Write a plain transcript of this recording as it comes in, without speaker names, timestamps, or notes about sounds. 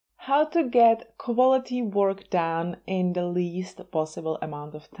How to get quality work done in the least possible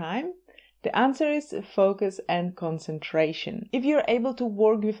amount of time? The answer is focus and concentration. If you're able to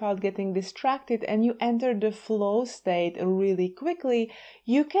work without getting distracted and you enter the flow state really quickly,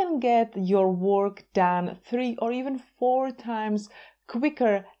 you can get your work done 3 or even 4 times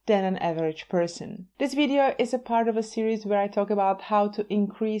quicker than an average person. This video is a part of a series where I talk about how to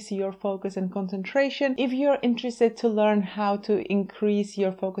increase your focus and concentration. If you're interested to learn how to increase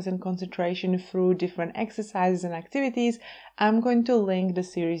your focus and concentration through different exercises and activities, I'm going to link the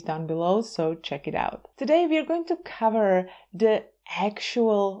series down below, so check it out. Today we are going to cover the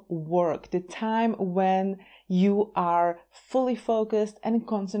actual work, the time when you are fully focused and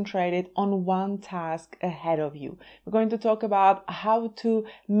concentrated on one task ahead of you. We're going to talk about how to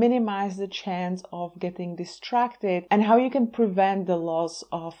minimize the chance of getting distracted and how you can prevent the loss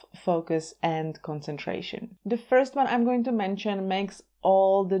of focus and concentration. The first one I'm going to mention makes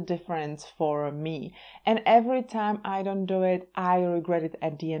all the difference for me, and every time I don't do it, I regret it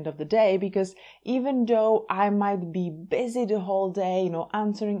at the end of the day, because even though I might be busy the whole day,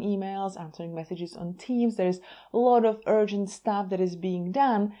 answering emails, answering messages on Teams, there's a lot of urgent stuff that is being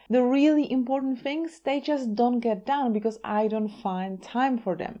done, the really important things, they just don't get done because I don't find time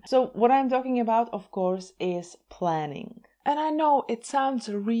for them. So what I'm talking about, of course, is planning. And I know it sounds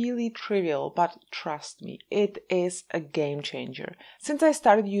really trivial, but trust me, it is a game changer. Since I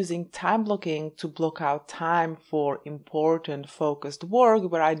started using time blocking to block out time for important focused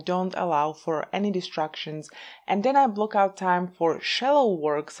work where I don't allow for any distractions, and then I block out time for shallow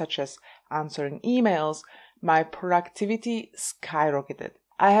work such as answering emails, my productivity skyrocketed.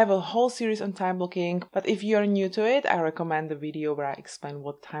 I have a whole series on time blocking, but if you're new to it, I recommend the video where I explain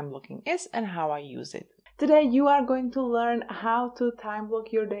what time blocking is and how I use it. Today you are going to learn how to time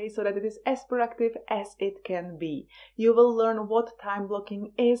block your day so that it is as productive as it can be. You will learn what time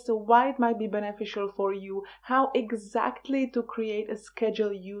blocking is, why it might be beneficial for you, how exactly to create a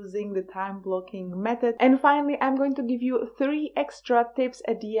schedule using the time blocking method, and finally I'm going to give you 3 extra tips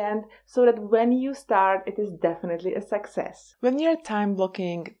at the end so that when you start it is definitely a success. When you're time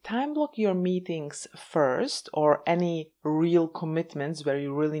blocking, time block your meetings first, or any real commitments where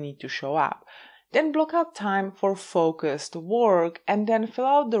you really need to show up. Then block out time for focused work and then fill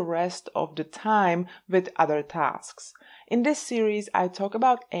out the rest of the time with other tasks. In this series, I talk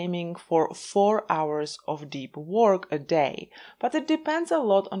about aiming for 4 hours of deep work a day, but it depends a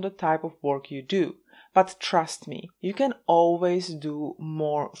lot on the type of work you do. But trust me, you can always do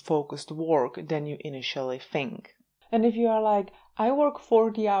more focused work than you initially think. And if you are like, I work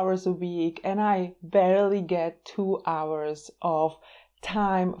 40 hours a week and I barely get 2 hours of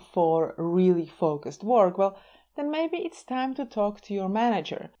time for really focused work, well, then maybe it's time to talk to your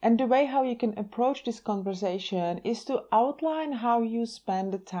manager. And the way how you can approach this conversation is to outline how you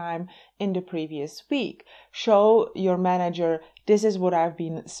spend the time in the previous week. Show your manager, this is what I've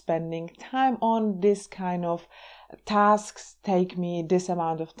been spending time on, this kind of tasks take me this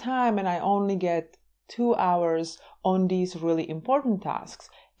amount of time and I only get 2 hours on these really important tasks.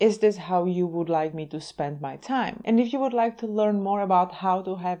 Is this how you would like me to spend my time? And if you would like to learn more about how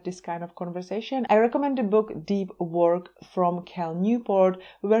to have this kind of conversation, I recommend the book Deep Work from Cal Newport,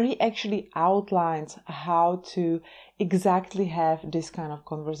 where he actually outlines how to exactly have this kind of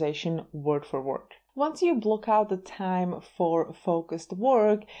conversation word for word. Once you block out the time for focused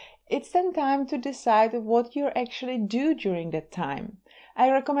work, it's then time to decide what you actually do during that time. I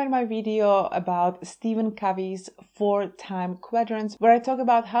recommend my video about Stephen Covey's 4 time quadrants, where I talk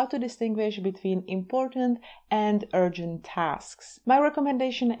about how to distinguish between important and urgent tasks. My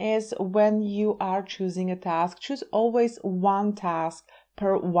recommendation is when you are choosing a task, choose always one task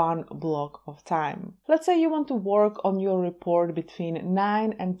per one block of time. Let's say you want to work on your report between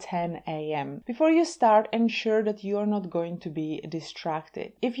 9 and 10 a.m. Before you start, ensure that you are not going to be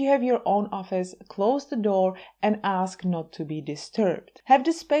distracted. If you have your own office, close the door and ask not to be disturbed. Have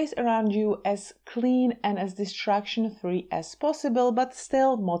the space around you as clean and as distraction-free as possible, but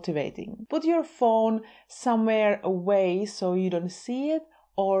still motivating. Put your phone somewhere away so you don't see it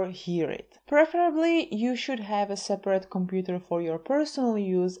or hear it. Preferably, you should have a separate computer for your personal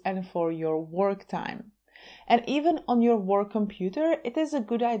use and for your work time. And even on your work computer, it is a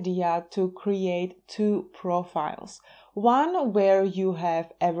good idea to create 2 profiles. One where you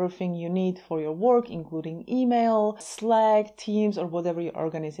have everything you need for your work, including email, Slack, Teams, or whatever your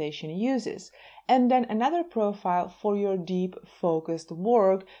organization uses. And then another profile for your deep focused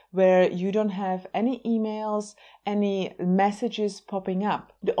work where you don't have any emails, any messages popping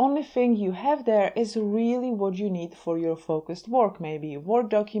up. The only thing you have there is really what you need for your focused work, maybe a Word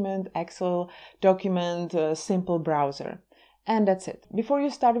document, Excel document, a simple browser. And that's it. Before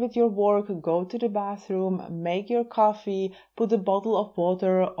you start with your work, go to the bathroom, make your coffee, put a bottle of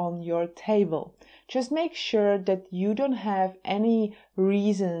water on your table. Just make sure that you don't have any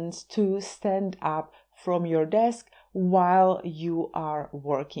reasons to stand up from your desk while you are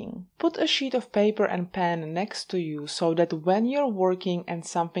working. Put a sheet of paper and pen next to you so that when you're working and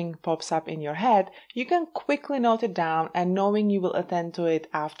something pops up in your head, you can quickly note it down, and knowing you will attend to it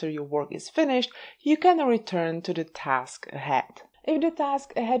after your work is finished, you can return to the task ahead. If the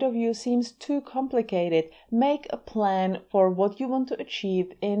task ahead of you seems too complicated, make a plan for what you want to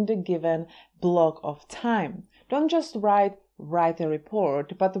achieve in the given block of time. Don't just write a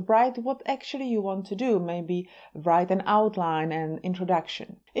report, but write what actually you want to do. Maybe write an outline and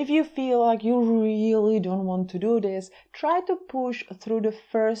introduction. If you feel like you really don't want to do this, try to push through the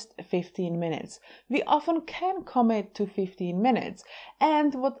first 15 minutes. We often can commit to 15 minutes,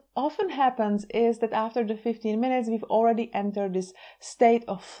 and what often happens is that after the 15 minutes we've already entered this state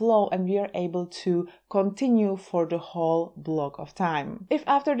of flow and we are able to continue for the whole block of time. If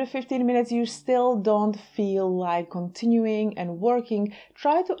after the 15 minutes you still don't feel like continuing and working,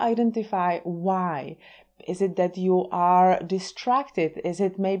 try to identify why. Is it that you are distracted? Is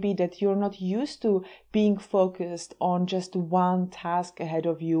it maybe that you're not used to being focused on just one task ahead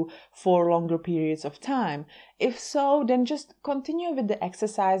of you for longer periods of time? If so, then just continue with the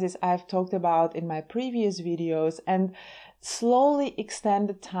exercises I've talked about in my previous videos and slowly extend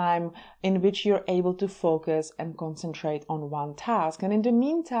the time in which you're able to focus and concentrate on one task. And in the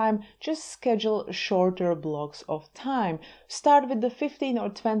meantime, just schedule shorter blocks of time. Start with the 15 or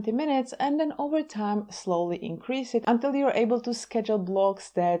 20 minutes and then over time slowly increase it until you're able to schedule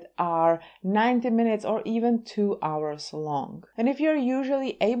blocks that are 90 minutes or even 2 hours long. And if you're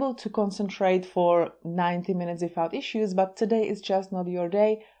usually able to concentrate for 90 minutes without issues, but today is just not your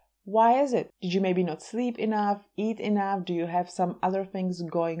day, why is it? Did you maybe not sleep enough, eat enough? Do you have some other things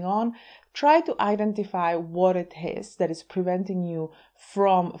going on? Try to identify what it is that is preventing you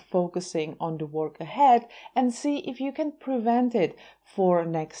from focusing on the work ahead and see if you can prevent it for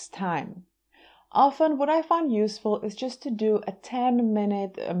next time. Often what I find useful is just to do a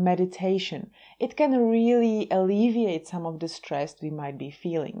 10-minute meditation. It can really alleviate some of the stress we might be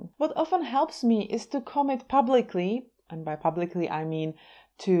feeling. What often helps me is to commit publicly, and by publicly I mean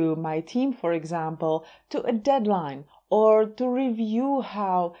to my team, for example, to a deadline, or to review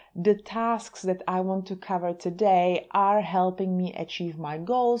how the tasks that I want to cover today are helping me achieve my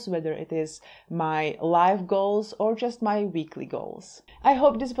goals, whether it is my life goals or just my weekly goals. I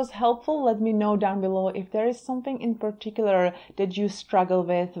hope this was helpful. Let me know down below if there is something in particular that you struggle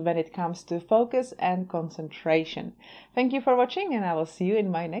with when it comes to focus and concentration. Thank you for watching, and I will see you in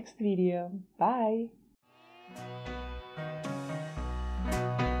my next video. Bye!